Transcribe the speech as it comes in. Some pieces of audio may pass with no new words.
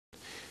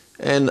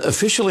An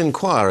official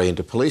inquiry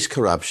into police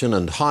corruption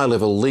and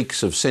high-level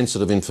leaks of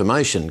sensitive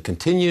information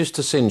continues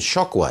to send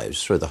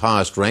shockwaves through the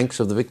highest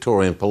ranks of the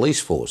Victorian Police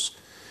Force.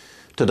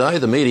 Today,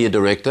 the media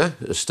director,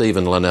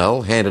 Stephen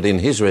Linnell, handed in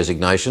his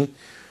resignation,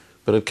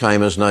 but it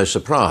came as no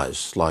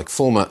surprise, like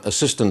former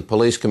Assistant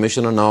Police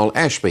Commissioner Noel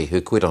Ashby, who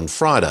quit on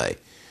Friday.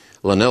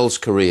 Linnell's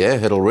career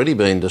had already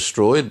been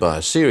destroyed by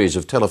a series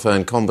of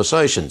telephone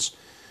conversations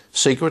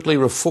secretly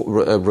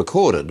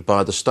recorded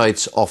by the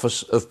state's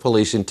Office of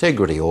Police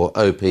Integrity, or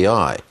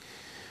OPI.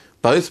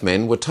 Both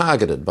men were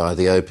targeted by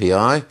the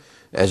OPI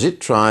as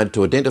it tried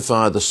to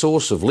identify the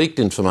source of leaked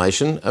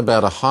information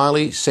about a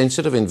highly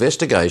sensitive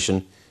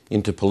investigation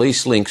into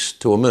police links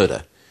to a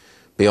murder.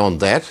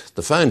 Beyond that,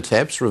 the phone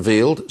taps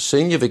revealed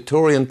senior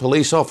Victorian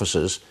police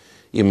officers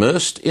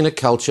immersed in a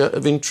culture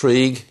of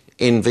intrigue,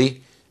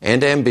 envy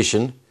and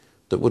ambition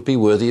that would be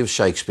worthy of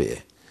Shakespeare.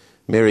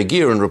 Mary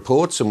Gearan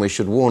reports, and we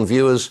should warn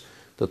viewers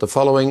that the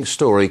following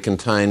story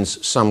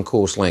contains some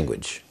coarse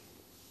language.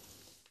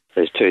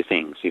 There's two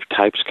things. If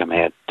tapes come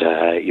out,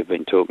 you've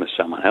been talking to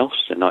someone else,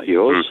 they're not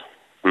yours,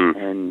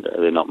 and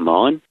they're not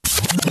mine.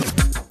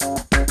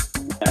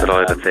 But I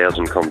have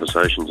 1,000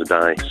 conversations a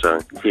day,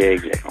 so... Yeah,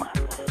 exactly.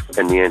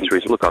 And the answer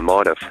is, look, I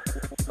might have.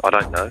 I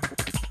don't know.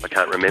 I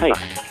can't remember.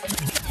 Hey.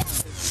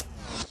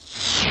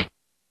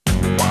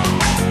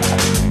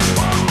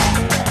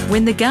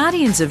 When the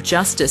guardians of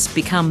justice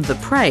become the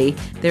prey,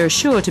 there are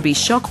sure to be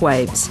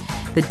shockwaves.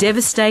 The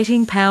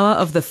devastating power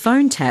of the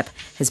phone tap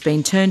has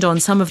been turned on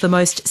some of the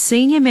most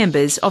senior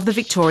members of the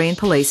Victorian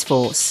Police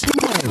Force.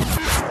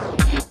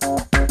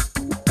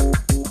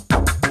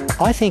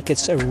 I think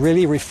it's a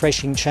really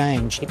refreshing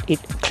change.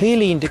 It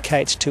clearly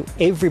indicates to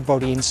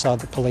everybody inside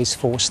the police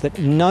force that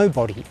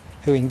nobody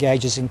who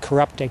engages in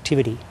corrupt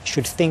activity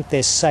should think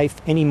they're safe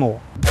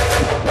anymore.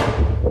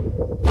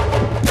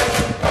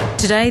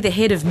 Today, the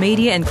head of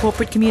media and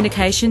corporate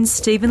communications,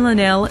 Stephen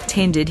Linnell,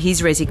 tendered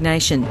his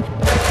resignation.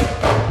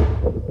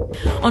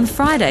 On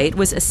Friday, it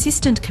was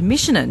Assistant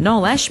Commissioner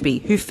Noel Ashby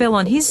who fell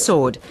on his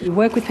sword. You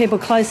work with people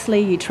closely,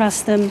 you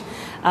trust them,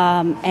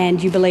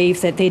 and you believe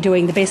that they're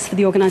doing the best for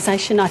the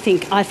organisation. I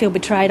feel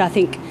betrayed. I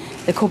think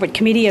the corporate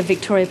committee of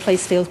Victoria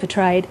Police feels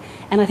betrayed,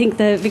 and I think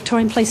the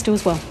Victorian Police do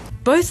as well.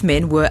 Both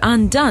men were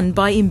undone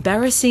by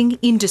embarrassing,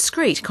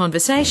 indiscreet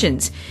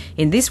conversations.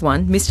 In this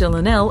one, Mr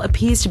Linnell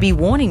appears to be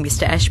warning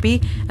Mr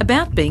Ashby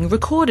about being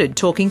recorded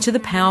talking to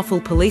the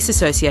powerful Police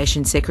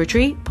Association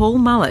Secretary, Paul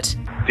Mullett.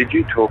 Did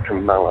you talk to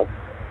Mullett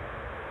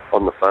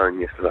on the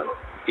phone yesterday?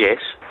 Yes.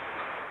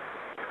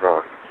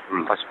 Right.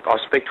 I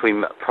speak to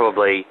him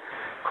probably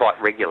quite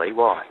regularly.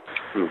 Why?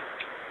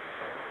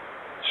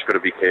 Just got to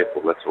be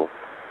careful, that's all.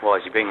 Why,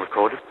 is he being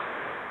recorded?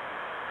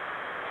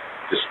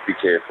 Just be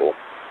careful.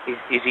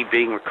 Is he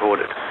being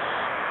recorded?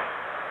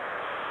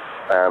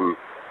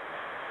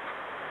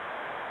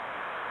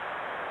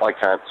 I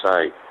can't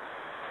say.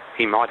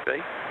 He might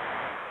be.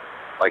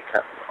 I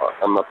can't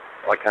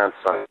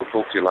say. I'll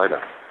talk to you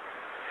later.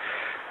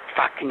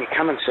 Fuck, can you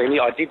come and see me?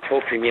 I did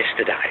talk to him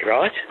yesterday,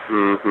 right?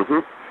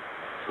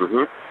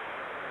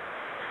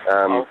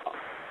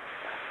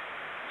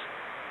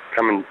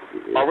 Come and...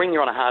 I'll ring you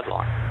on a hard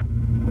line.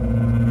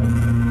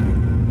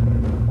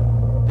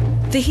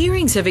 The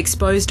hearings have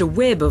exposed a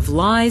web of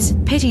lies,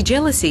 petty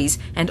jealousies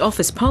and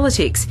office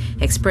politics,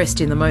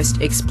 expressed in the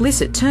most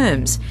explicit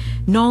terms.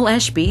 Noel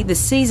Ashby, the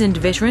seasoned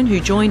veteran who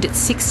joined at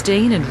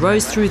 16 and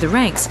rose through the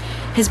ranks,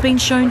 has been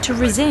shown to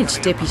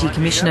resent Deputy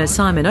Commissioner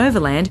Simon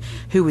Overland,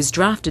 who was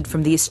drafted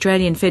from the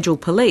Australian Federal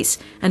Police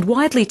and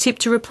widely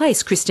tipped to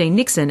replace Christine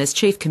Nixon as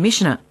Chief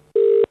Commissioner.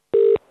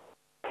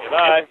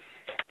 Hello?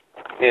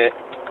 Yeah,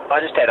 I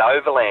just had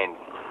Overland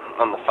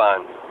on the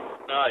phone.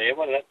 Oh, yeah,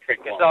 what did that prick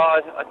want? So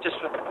I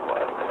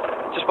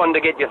just wanted to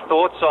get your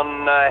thoughts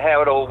on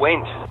how it all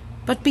went.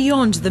 But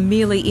beyond the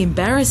merely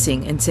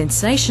embarrassing and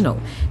sensational,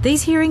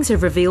 these hearings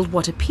have revealed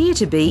what appear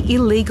to be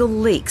illegal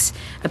leaks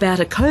about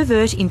a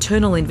covert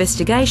internal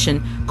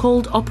investigation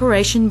called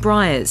Operation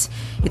Briars.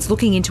 It's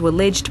looking into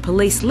alleged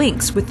police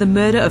links with the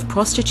murder of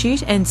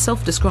prostitute and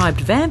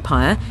self-described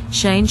vampire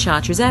Shane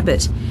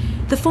Chartres-Abbott.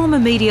 The former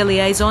media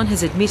liaison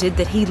has admitted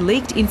that he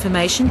leaked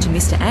information to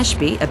Mr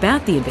Ashby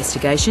about the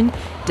investigation,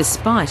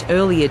 despite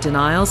earlier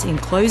denials in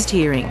closed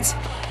hearings.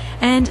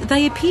 And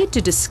they appeared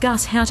to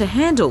discuss how to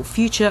handle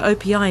future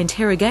OPI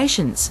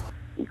interrogations.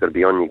 You've got to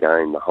be on your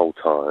game the whole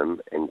time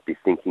and be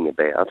thinking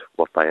about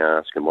what they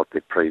ask and what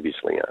they've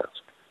previously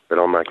asked. But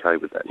I'm okay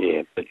with that.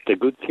 Yeah, but the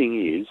good thing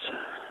is,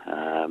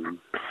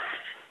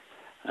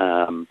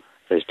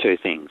 there's two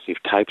things. If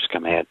tapes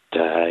come out,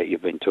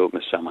 you've been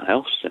talking to someone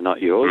else, they're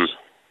not yours,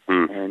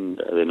 and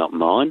they're not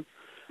mine.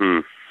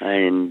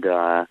 And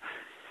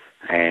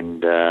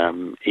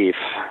if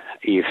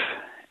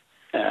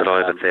but I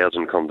have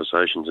 1,000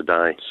 conversations a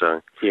day,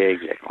 so... Yeah,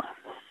 exactly.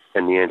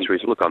 And the answer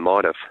is, look, I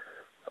might have.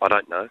 I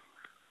don't know.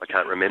 I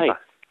can't remember.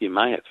 you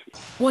may have.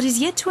 What is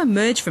yet to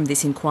emerge from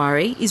this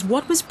inquiry is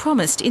what was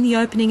promised in the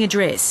opening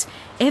address,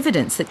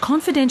 evidence that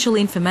confidential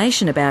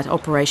information about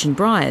Operation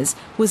Briars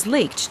was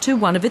leaked to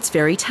one of its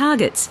very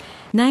targets,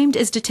 named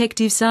as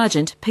Detective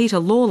Sergeant Peter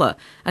Lawler,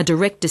 a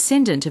direct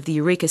descendant of the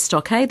Eureka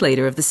Stockade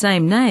leader of the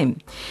same name.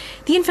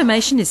 The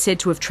information is said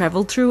to have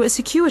travelled through a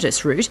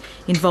circuitous route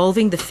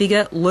involving the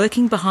figure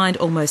lurking behind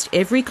almost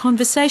every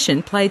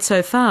conversation played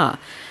so far,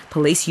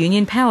 police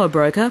union power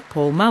broker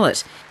Paul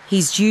Mullett.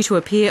 He's due to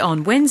appear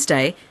on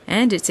Wednesday,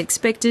 and it's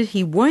expected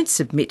he won't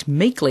submit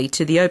meekly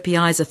to the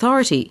OPI's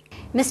authority.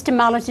 Mr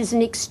Mullett is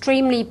an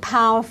extremely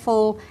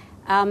powerful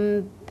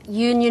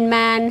union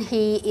man.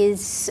 He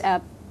is,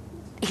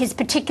 his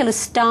particular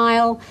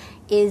style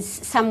is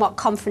somewhat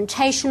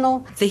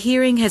confrontational. The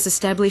hearing has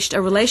established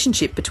a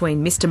relationship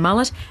between Mr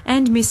Mullett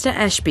and Mr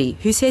Ashby,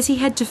 who says he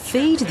had to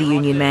feed the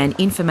union man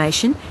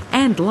information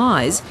and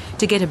lies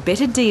to get a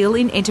better deal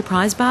in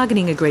enterprise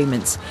bargaining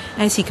agreements,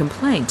 as he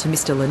complained to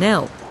Mr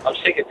Linnell. I'm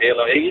sick of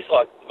dealing with it. He's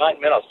like, the main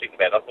man I was thinking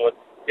about, I thought,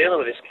 dealing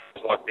with this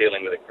is like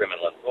dealing with a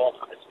criminal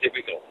informer. It's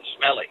difficult and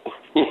smelly.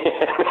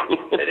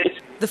 It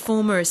is. The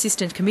former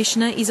Assistant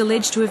Commissioner is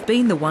alleged to have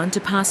been the one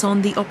to pass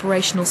on the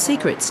operational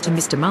secrets to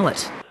Mr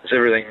Mullett. Is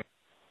everything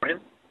in?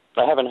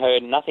 I haven't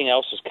heard, nothing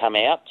else has come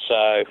out,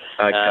 so...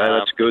 Okay,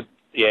 that's good.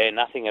 Yeah,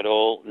 nothing at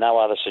all. No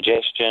other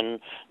suggestion,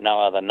 no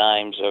other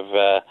names of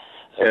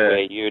where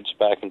you'd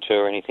spoken to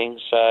or anything.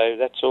 So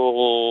that's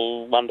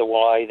all. Wonder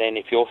why then,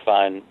 if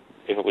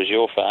it was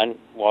your phone,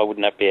 why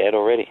wouldn't that be out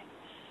already?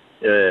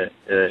 Yeah.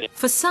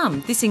 For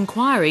some, this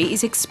inquiry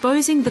is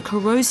exposing the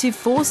corrosive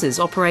forces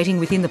operating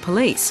within the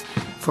police.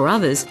 For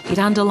others, it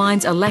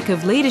underlines a lack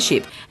of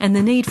leadership and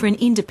the need for an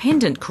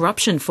independent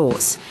corruption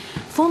force.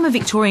 Former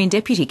Victorian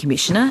Deputy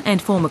Commissioner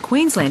and former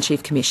Queensland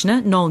Chief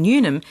Commissioner Noel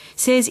Newnham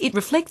says it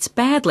reflects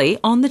badly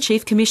on the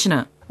Chief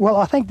Commissioner. Well,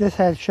 I think this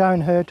has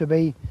shown her to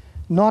be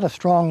not a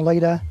strong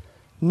leader,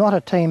 not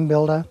a team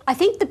builder. I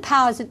think the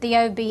powers that the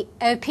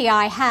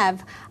OPI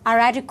have are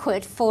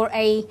adequate for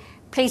a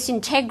police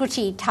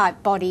integrity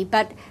type body,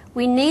 but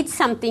we need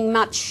something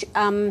much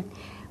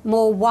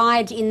more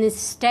wide in this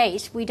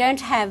state. We don't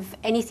have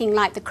anything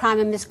like the Crime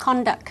and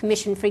Misconduct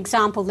Commission, for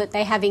example, that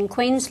they have in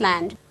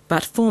Queensland.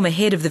 But former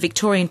head of the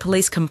Victorian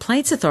Police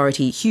Complaints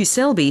Authority, Hugh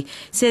Selby,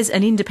 says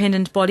an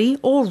independent body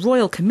or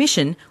royal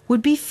commission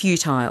would be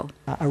futile.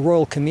 A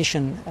royal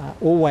commission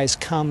always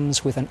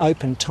comes with an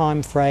open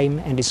time frame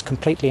and is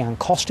completely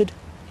uncosted.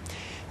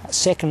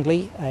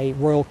 Secondly, a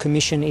royal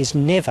commission is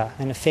never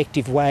an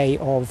effective way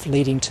of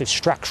leading to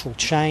structural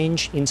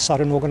change inside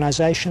an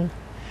organisation.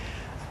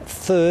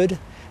 Third,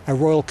 a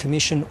royal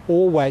commission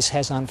always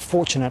has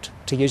unfortunate,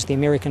 to use the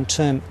American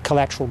term,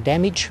 collateral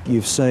damage.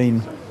 You've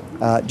seen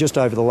just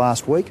over the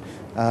last week,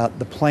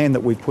 the plan that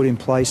we've put in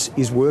place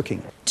is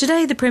working.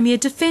 Today, the Premier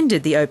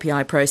defended the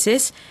OPI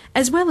process,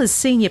 as well as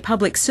senior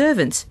public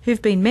servants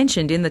who've been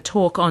mentioned in the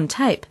talk on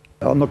tape.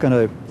 I'm not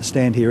going to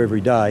stand here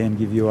every day and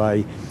give you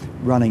a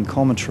running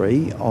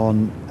commentary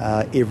on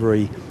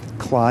every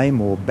claim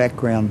or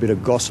background bit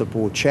of gossip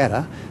or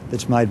chatter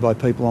that's made by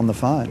people on the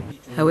phone.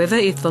 However,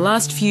 if the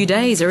last few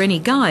days are any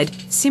guide,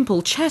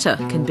 simple chatter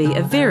can be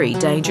a very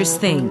dangerous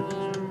thing.